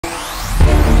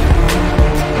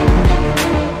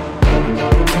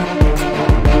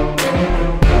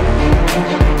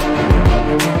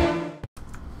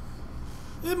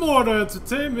Immortal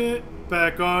Entertainment,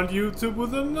 back on YouTube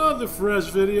with another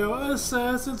fresh video,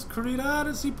 Assassin's Creed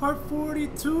Odyssey Part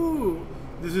 42.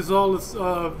 This is all.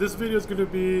 This video is going to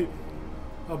be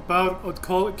about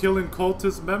killing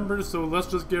cultist members, so let's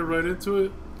just get right into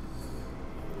it.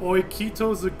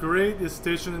 Oikitos the Great is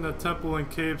stationed in a temple in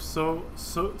Cape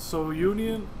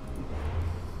Union,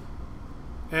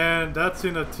 and that's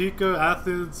in Attica,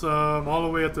 Athens, all the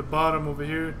way at the bottom over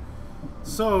here.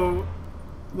 So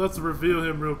let's reveal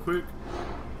him real quick.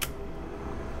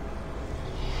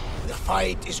 The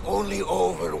fight is only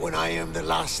over when I am the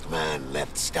last man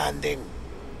left standing.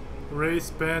 Race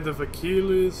band of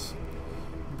Achilles.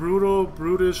 Brutal,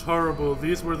 brutish, horrible.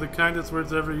 These were the kindest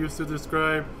words ever used to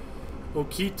describe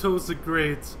Oikitos the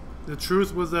Great. The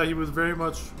truth was that he was very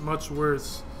much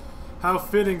worse. How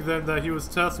fitting then that he was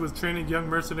tasked with training young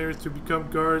mercenaries to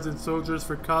become guards and soldiers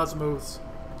for Cosmos.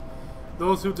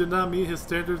 Those who did not meet his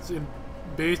standards in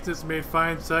baseness may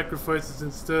find sacrifices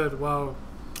instead. Wow.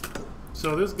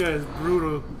 So this guy is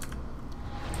brutal.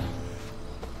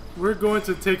 We're going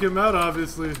to take him out,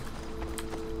 obviously.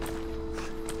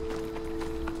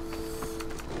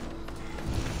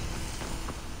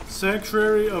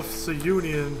 Sanctuary of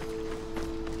Union.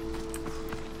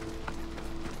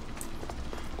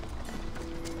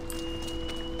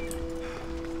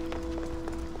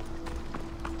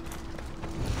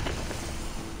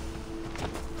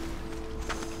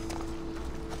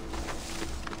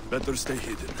 Better stay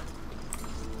hidden.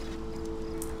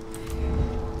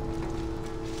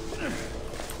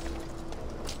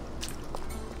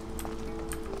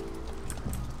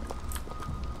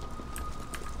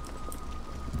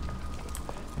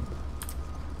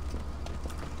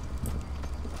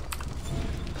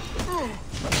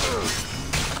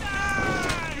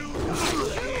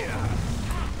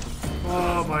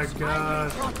 Oh my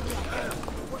God.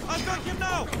 I've got him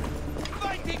now!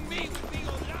 Fighting me would be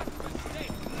your last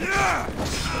mistake!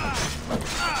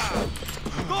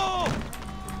 Go!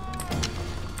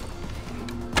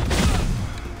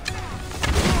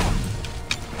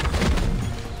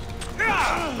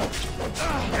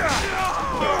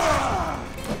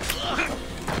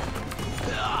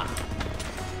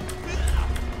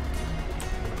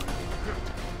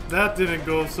 That didn't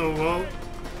go so well.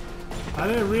 I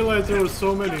didn't realize there were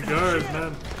so many guards,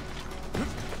 man.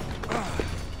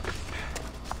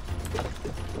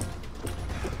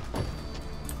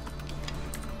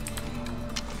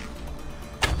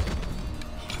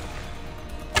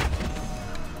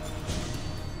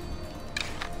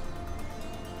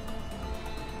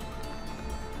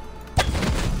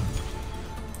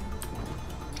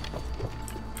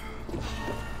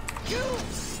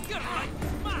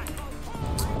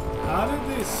 How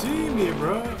did they see me,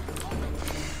 bro?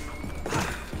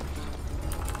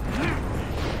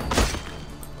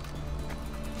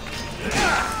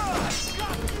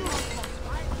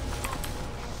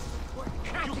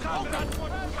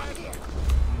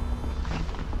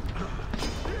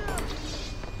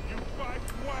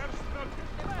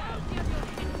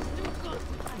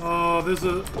 Oh, there's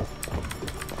a...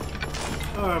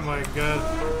 Oh my God.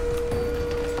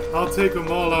 I'll take them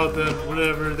all out then.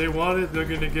 Whatever they want it, they're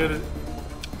gonna get it.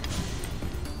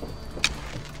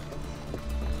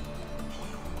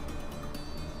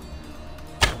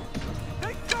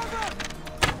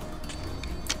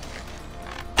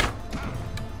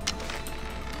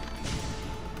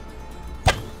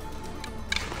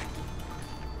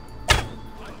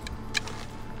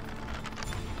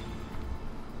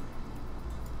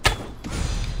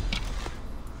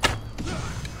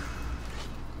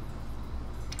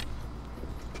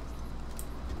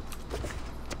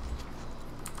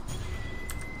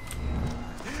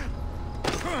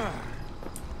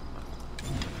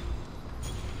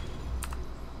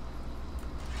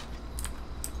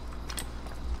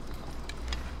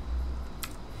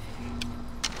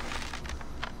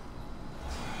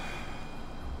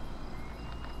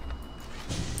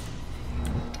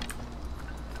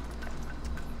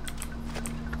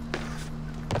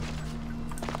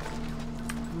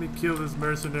 Let me kill this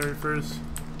mercenary first.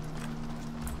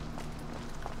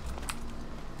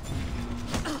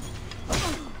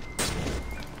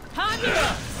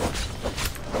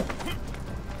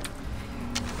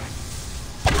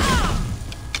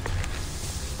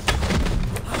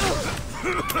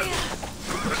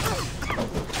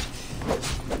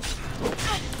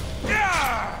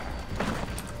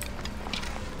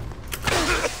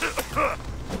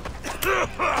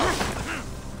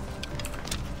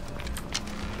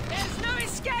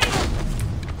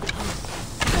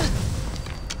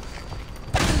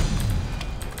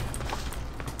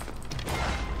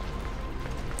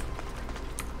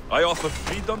 I offer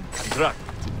freedom and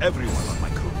gratitude to everyone on my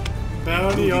crew.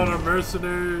 Bounty on a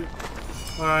mercenary.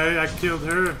 Alright, I killed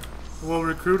her. Well,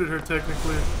 recruited her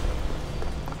technically.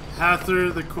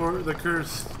 Hather the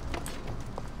Cursed.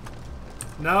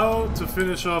 Now to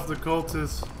finish off the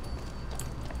cultists.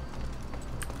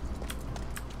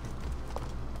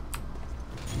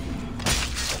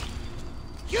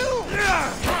 You!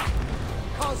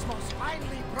 Cosmos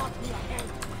finally brought me a head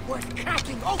worth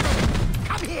cracking open.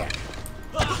 Come here.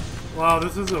 Wow,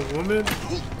 this is a woman?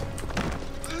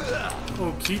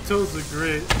 Oh, Kito's the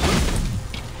Great.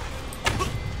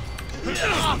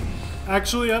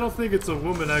 Actually, I don't think it's a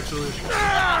woman, actually.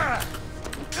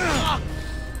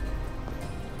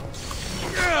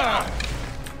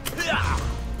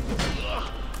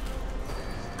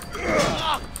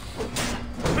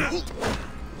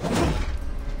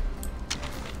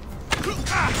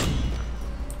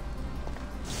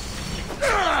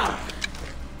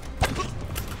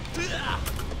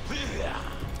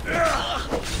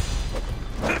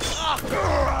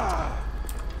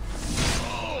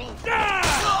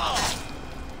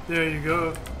 There you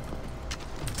go.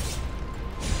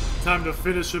 Time to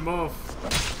finish him off.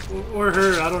 Or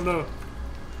her, I don't know.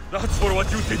 That's for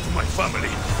what you did to my family.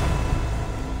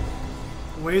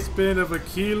 Waistband of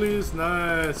Achilles,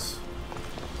 nice.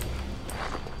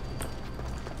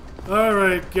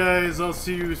 Alright guys, I'll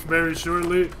see you very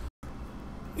shortly.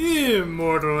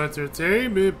 Immortal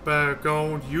Entertainment back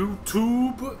on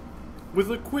YouTube with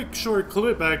a quick short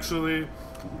clip actually.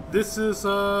 This is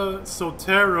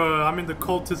Sotera. I'm in the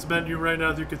cultist menu right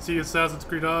now, as you can see, Assassin's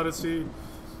Creed Odyssey.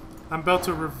 I'm about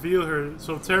to reveal her.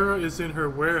 Sotera is in her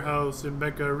warehouse in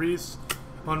Megaris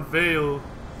on Vale.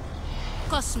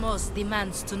 Cosmos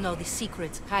demands to know the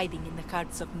secrets hiding in the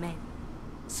hearts of men.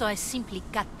 So I simply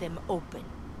cut them open.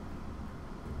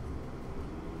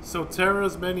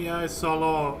 Sotera's many eyes saw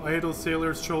all. Idle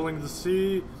sailors trolling the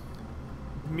sea.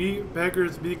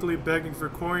 Beggars meekly begging for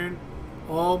coin.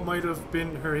 All might have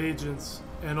been her agents,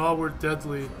 and all were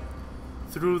deadly.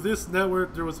 Through this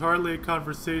network, there was hardly a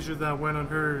conversation that went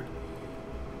unheard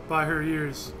by her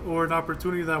ears, or an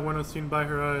opportunity that went unseen by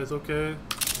her eyes, okay?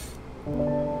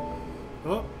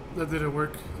 Oh, that didn't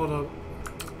work. Hold up.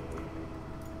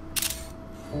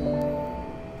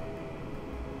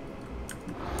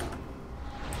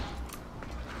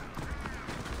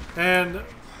 And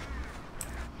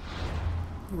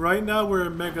right now we're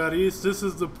in Megaris. This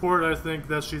is the port I think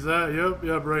that she's at. Yep,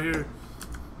 right here.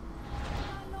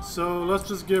 So let's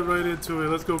just get right into it.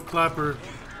 Let's go clap her.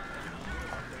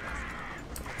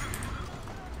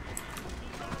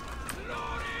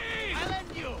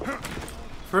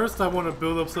 First I want to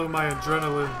build up some of my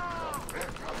adrenaline.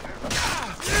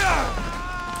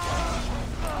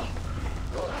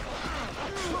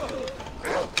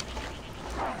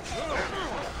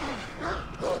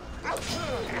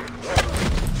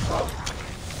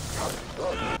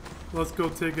 Let's go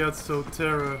take out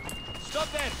Sotera.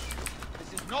 Stop there!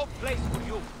 This is no place for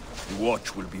you. The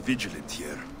watch will be vigilant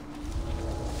here.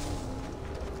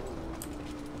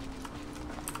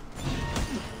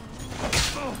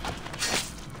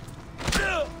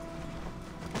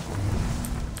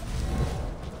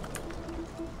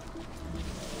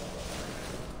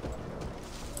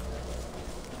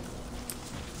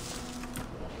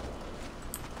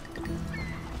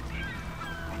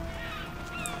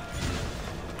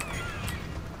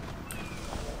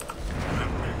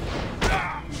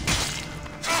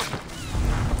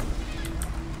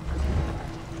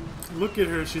 Look at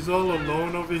her, she's all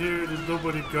alone over here, there's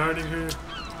nobody guarding her.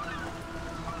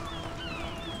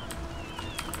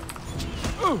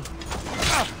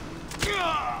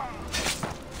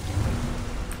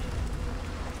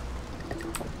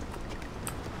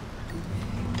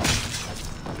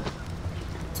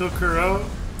 Took her out.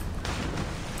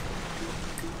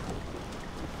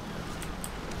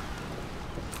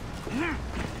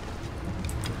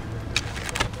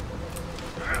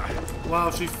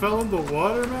 Wow, she fell in the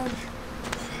water, man?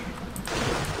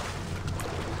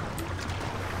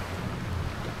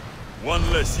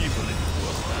 One less evil in the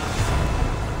world.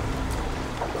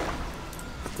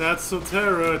 That's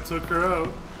Sotera, took her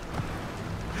out.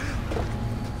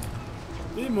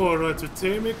 Immortal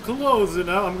Entertainment closing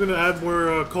out. I'm gonna add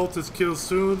more cultist kills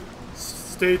soon.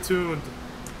 Stay tuned.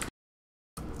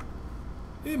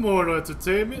 Immortal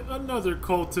Entertainment, another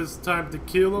cultist, time to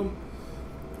kill him.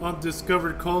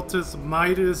 Undiscovered cultist,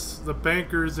 Midas, the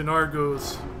bankers, and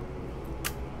Argos.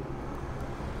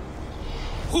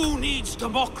 Who needs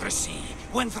democracy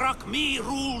when Thrakmi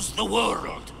rules the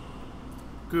world?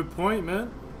 Good point,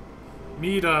 man.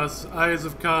 Midas, Eyes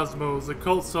of Cosmos. The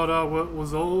cult sought out what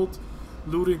was old,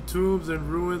 looting tombs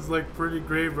and ruins like petty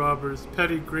grave robbers.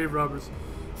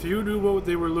 Few knew what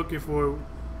they were looking for.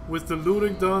 With the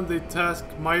looting done, they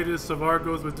tasked Midas of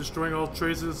Argos with destroying all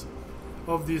traces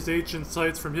of these ancient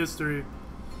sites from history.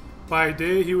 By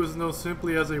day, he was known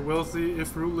simply as a wealthy,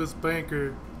 if ruthless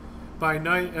banker. By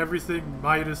night, everything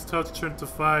Midas touched turned to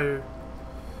fire.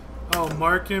 I'll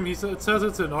mark him. It says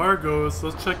it's in Argos.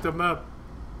 Let's check the map.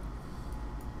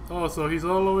 Oh, so he's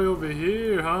all the way over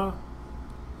here, huh?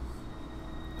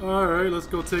 Alright, let's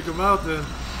go take him out then.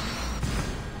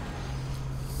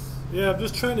 Yeah, I'm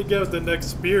just trying to get the next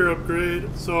spear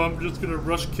upgrade, so I'm just gonna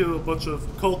rush kill a bunch of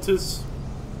cultists.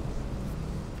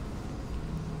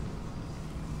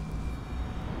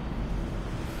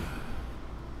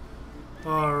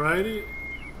 Alrighty.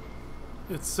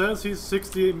 It says he's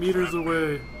 68 meters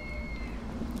away.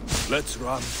 Let's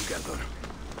run together.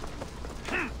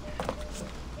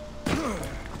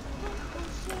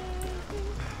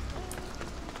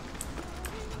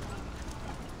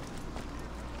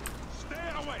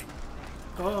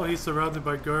 Oh, he's surrounded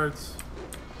by guards.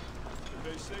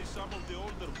 They say some of the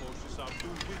older bosses are too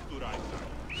weak to ride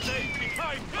now. Stay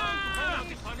behind!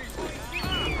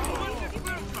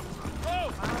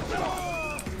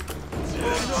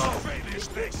 Finish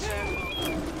this!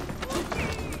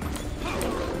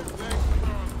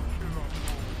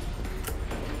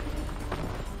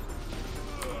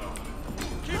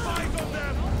 Keep eyes on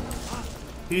them!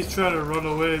 He's trying to run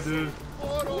away, dude.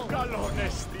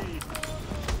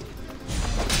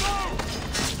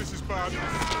 This is bad.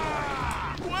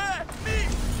 Where? Me?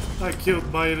 I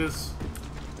killed Midas.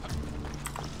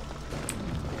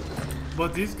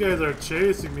 But these guys are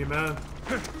chasing me, man.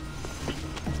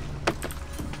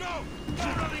 No!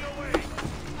 You're running away!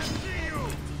 I see you!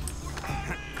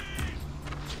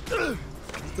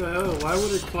 What the hell? Why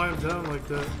would it climb down like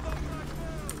that?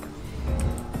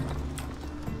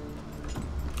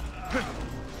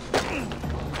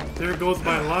 There goes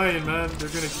my lion, man. They're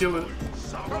gonna kill it.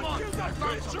 Come on, kill that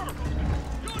creature!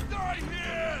 You die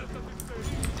here!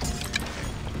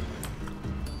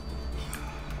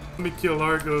 Let me kill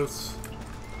Argos.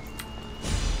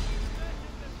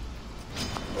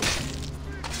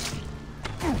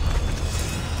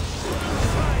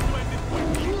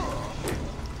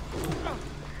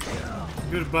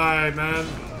 Goodbye, man.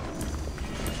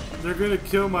 They're gonna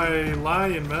kill my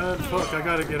lion, man. Fuck, I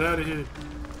gotta get out of here.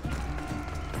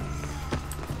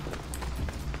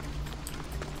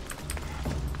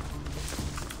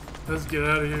 Let's get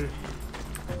out of here.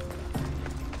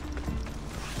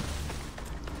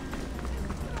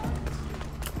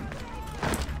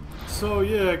 So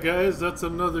yeah, guys, that's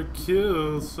another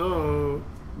kill. So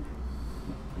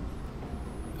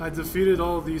I defeated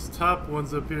all these top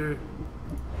ones up here.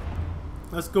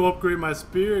 Let's go upgrade my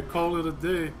spear and call it a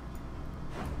day.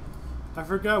 I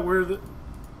forgot where the...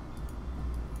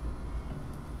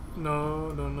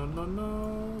 No.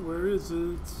 Where is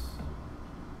it?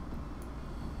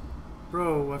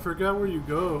 Bro, I forgot where you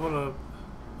go. Hold up.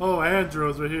 Oh,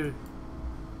 Andros right here.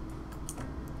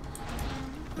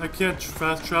 I can't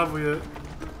fast travel yet.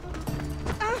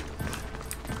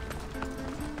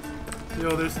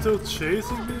 Yo, they're still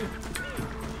chasing me?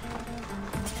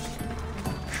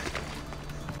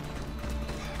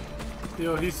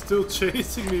 Yo, he's still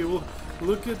chasing me. Well,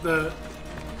 look at that.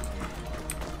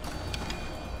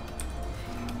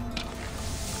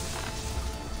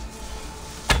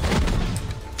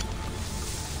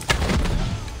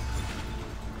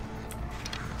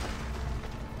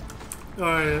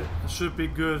 Alright, should be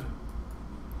good.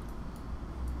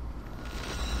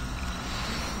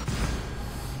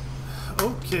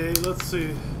 Okay, let's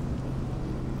see.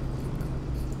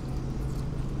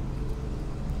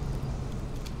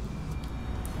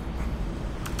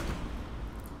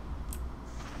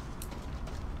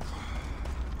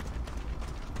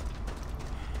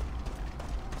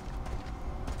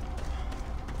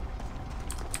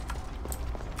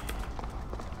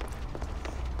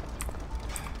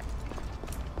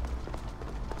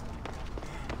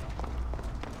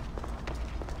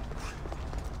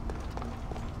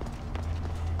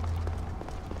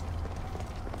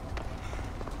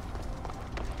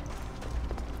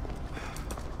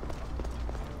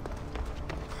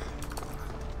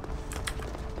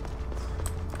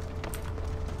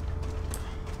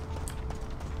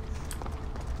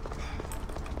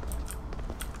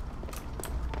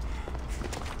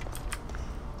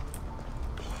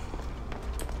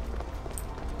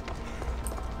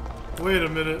 Wait a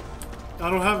minute. I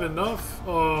don't have enough?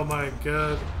 Oh my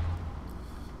god.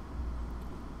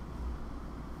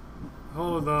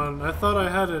 Hold on. I thought I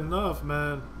had enough,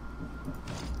 man.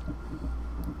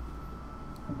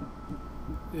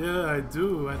 Yeah, I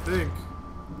do, I think.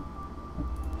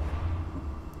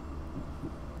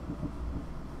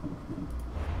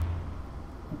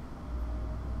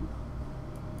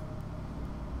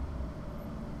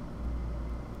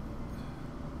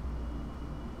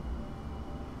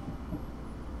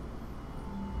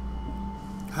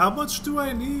 How much do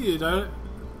I need? I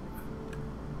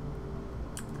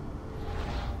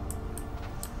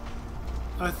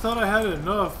thought I had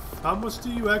enough. How much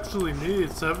do you actually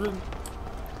need? 7?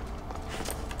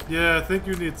 Yeah, I think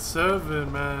you need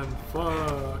 7, man.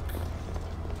 Fuck.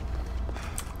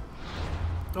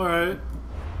 Alright.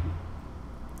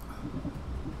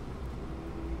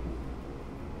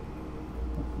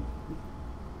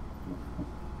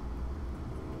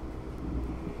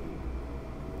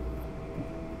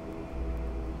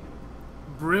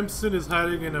 Brimson is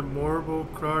hiding in a Morbo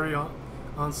Quarry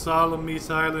on Salamis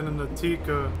Island in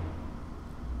Attica.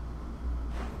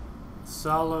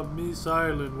 Salamis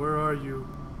Island, where are you?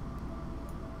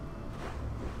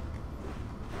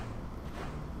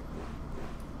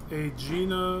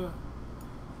 Aegina.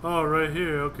 Oh, right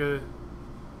here, okay.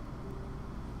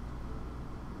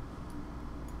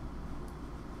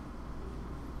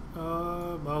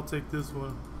 I'll take this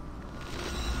one.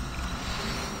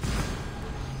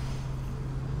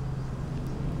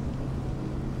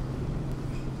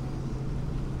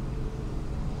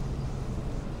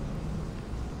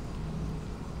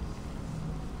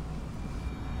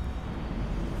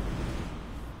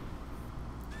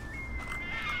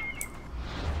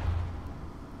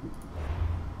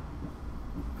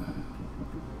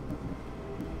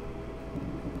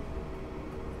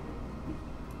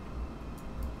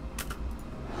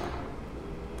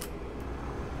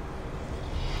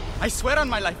 I swear on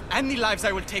my life and the lives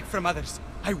I will take from others,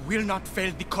 I will not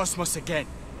fail the cosmos again.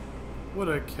 What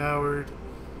a coward.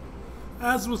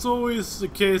 As was always the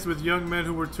case with young men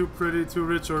who were too pretty, too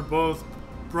rich, or both,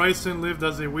 Bryson lived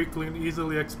as a weakling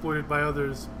easily exploited by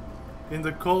others. In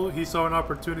the cult, he saw an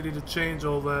opportunity to change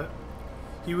all that.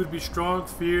 He would be strong,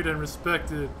 feared, and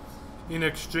respected. In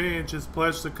exchange, his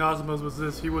pledge to Cosmos was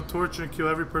this: he would torture and kill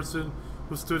every person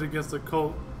who stood against the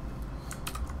cult.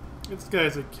 This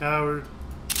guy's a coward.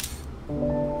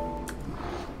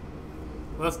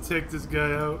 Let's take this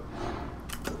guy out.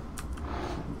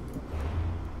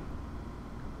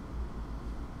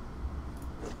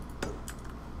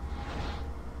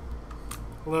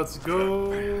 Let's go.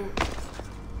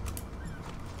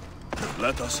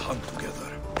 Let us hunt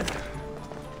together.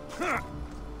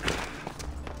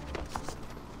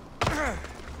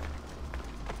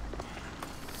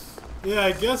 Yeah,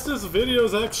 I guess this video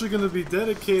is actually going to be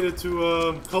dedicated to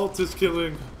cultist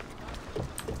killing.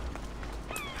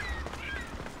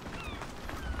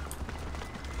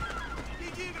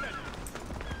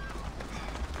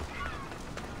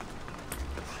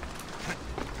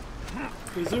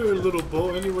 Is there a little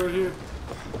boat anywhere here?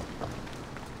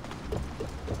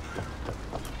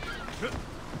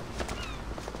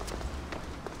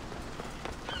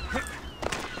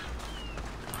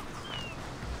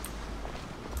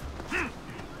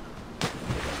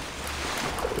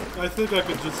 I think I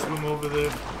could just swim over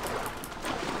there.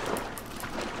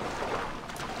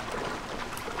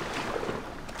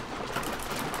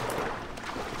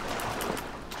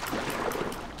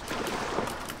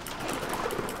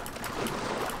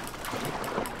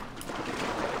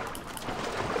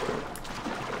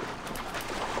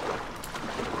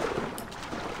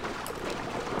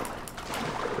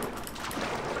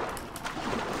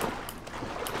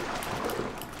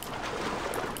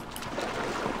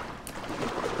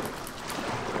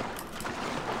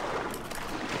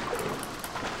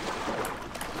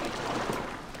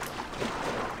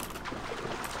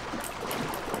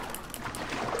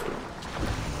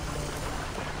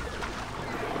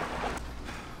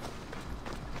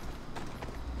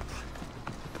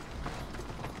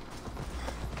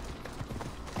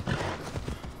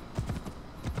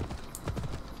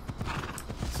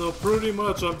 So pretty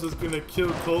much I'm just gonna kill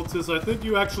cultists. I think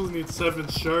you actually need 7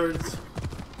 shards.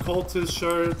 Cultist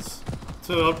shards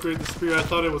to upgrade the spear. I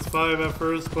thought it was 5 at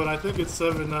first, but I think it's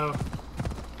 7 now.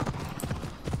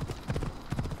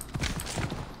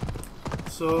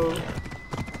 So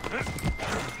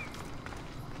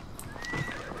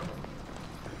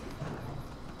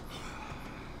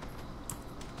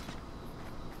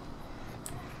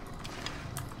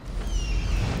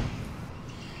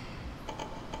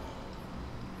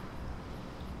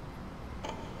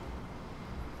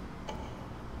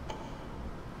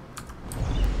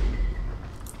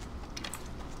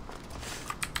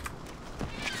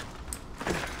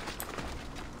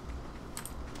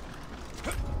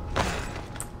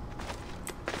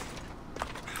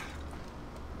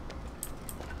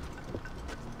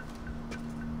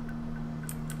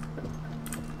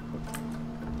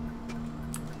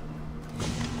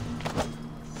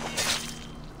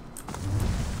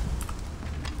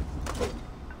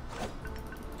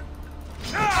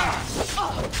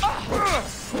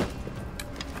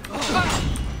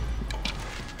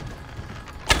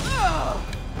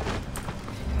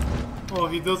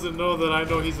he doesn't know that I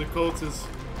know he's a cultist.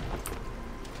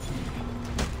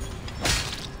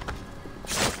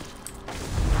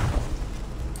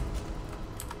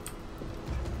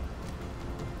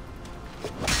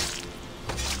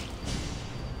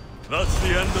 That's the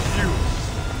end of you.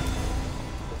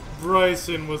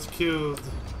 Bryson was killed.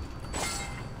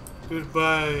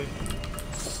 Goodbye.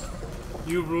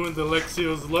 You ruined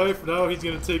Alexio's life, now he's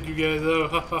gonna take you guys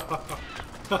out.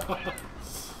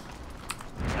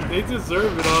 They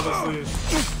deserve it, honestly.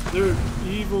 They're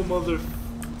evil mother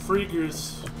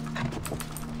freakers.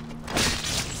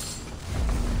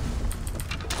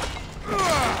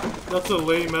 That's a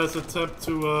lame ass attempt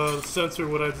to censor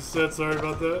what I just said, sorry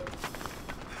about that.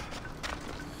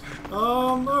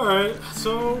 Alright,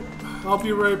 so I'll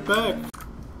be right back.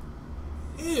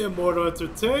 Immortal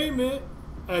Entertainment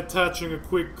attaching a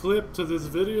quick clip to this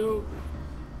video.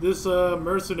 This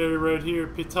mercenary right here,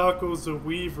 Pitaco's the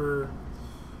Weaver.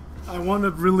 I want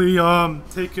to really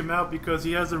take him out because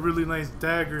he has a really nice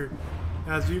dagger.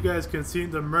 As you guys can see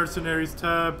in the mercenaries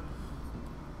tab,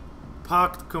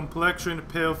 pocked complexion,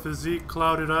 pale physique,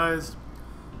 clouded eyes.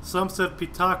 Some said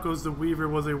Pitaco's the Weaver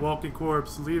was a walking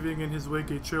corpse, leaving in his wake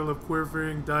a trail of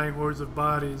quivering, dying hordes of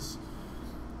bodies.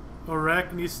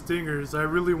 Arachne stingers. I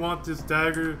really want this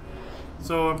dagger,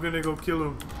 so I'm gonna go kill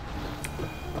him.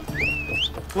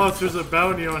 Plus, there's a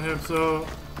bounty on him, so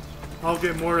I'll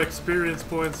get more experience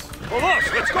points.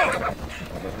 Let's go!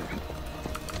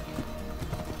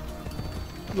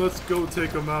 Let's go take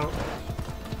him out.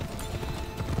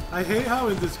 I hate how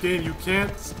in this game you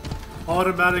can't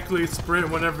automatically sprint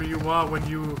whenever you want when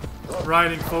you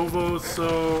riding Phobos,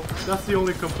 so that's the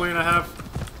only complaint I have.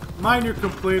 Minor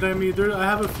complaint, I mean, I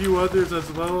have a few others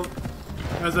as well,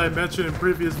 as I mentioned in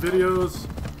previous videos,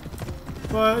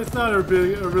 but it's not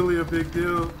really a big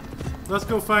deal. Let's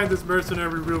go find this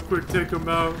mercenary real quick, take him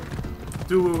out,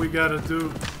 do what we gotta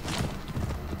do.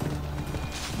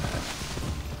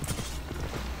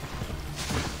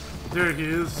 There he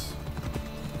is.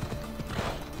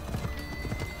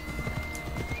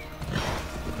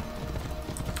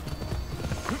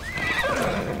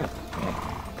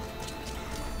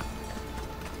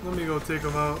 Let me go take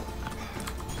him out.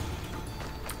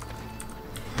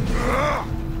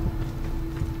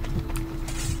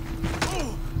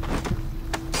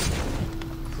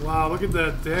 Wow, look at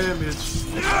that damage.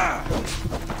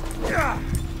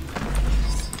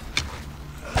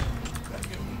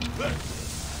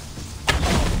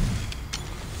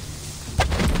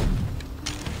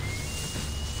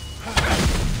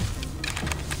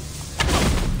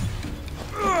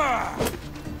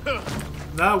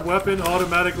 That weapon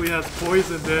automatically has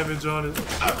poison damage on it.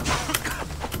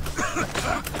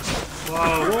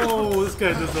 Wow, whoa, this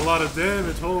guy does a lot of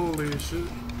damage, holy shit.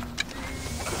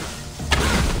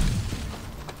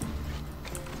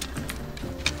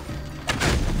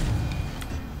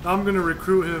 I'm gonna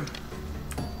recruit him.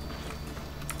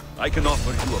 I can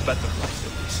offer you a better life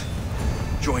than this.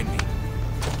 Join me.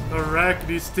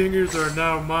 Arachne stingers are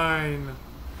now mine.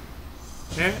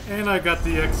 And I got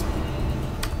the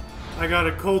I got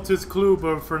a cultist clue,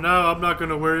 but for now I'm not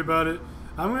gonna worry about it.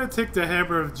 I'm gonna take the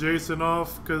hammer of Jason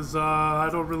off because I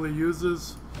don't really use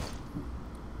this.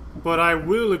 But I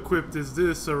will equip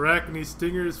this Arachne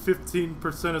stingers,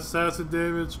 15% assassin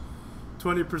damage,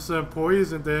 20%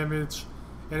 poison damage,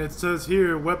 and it says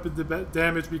here weapon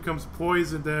damage becomes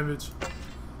poison damage.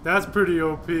 That's pretty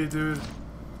OP, dude.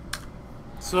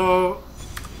 So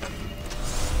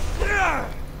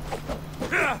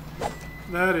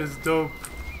that is dope.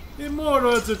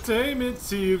 Immortal Entertainment.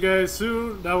 See you guys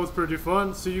soon. That was pretty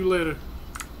fun. See you later.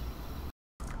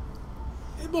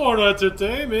 Immortal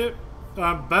Entertainment.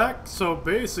 I'm back. So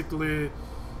basically,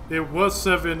 it was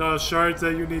 7 shards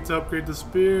that you need to upgrade the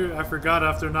spear. I forgot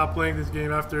after not playing this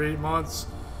game after 8 months.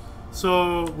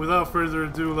 So without further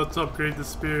ado, let's upgrade the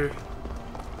spear.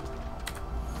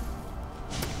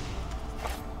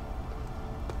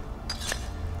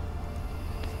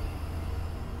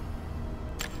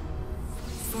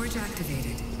 Forge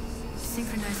activated.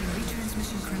 Synchronizing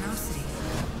retransmission chronicity.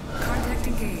 Contact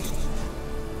engaged.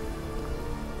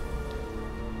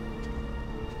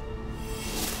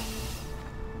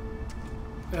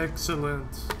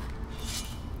 Excellent.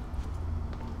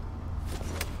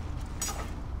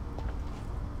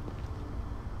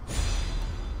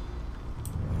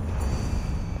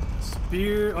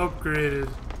 Spear upgraded.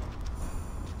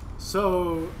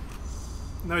 So,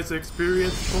 nice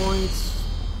experience points.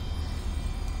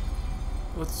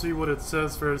 Let's see what it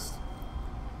says first.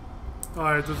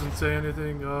 Alright, it doesn't say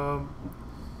anything.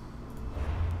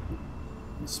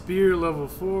 Spear level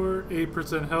 4,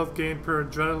 8% health gain per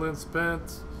adrenaline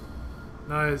spent.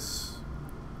 Nice.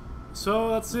 So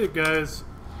that's it, guys.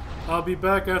 I'll be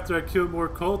back after I kill more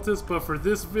cultists, but for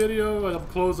this video, I'm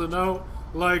closing out.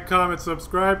 Like, comment,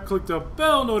 subscribe, click the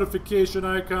bell notification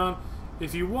icon.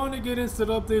 If you want to get instant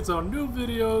updates on new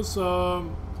videos,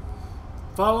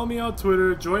 follow me on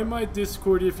Twitter, join my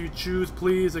Discord if you choose,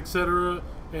 please, etc.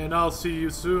 And I'll see you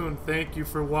soon. Thank you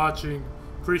for watching.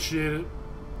 Appreciate it.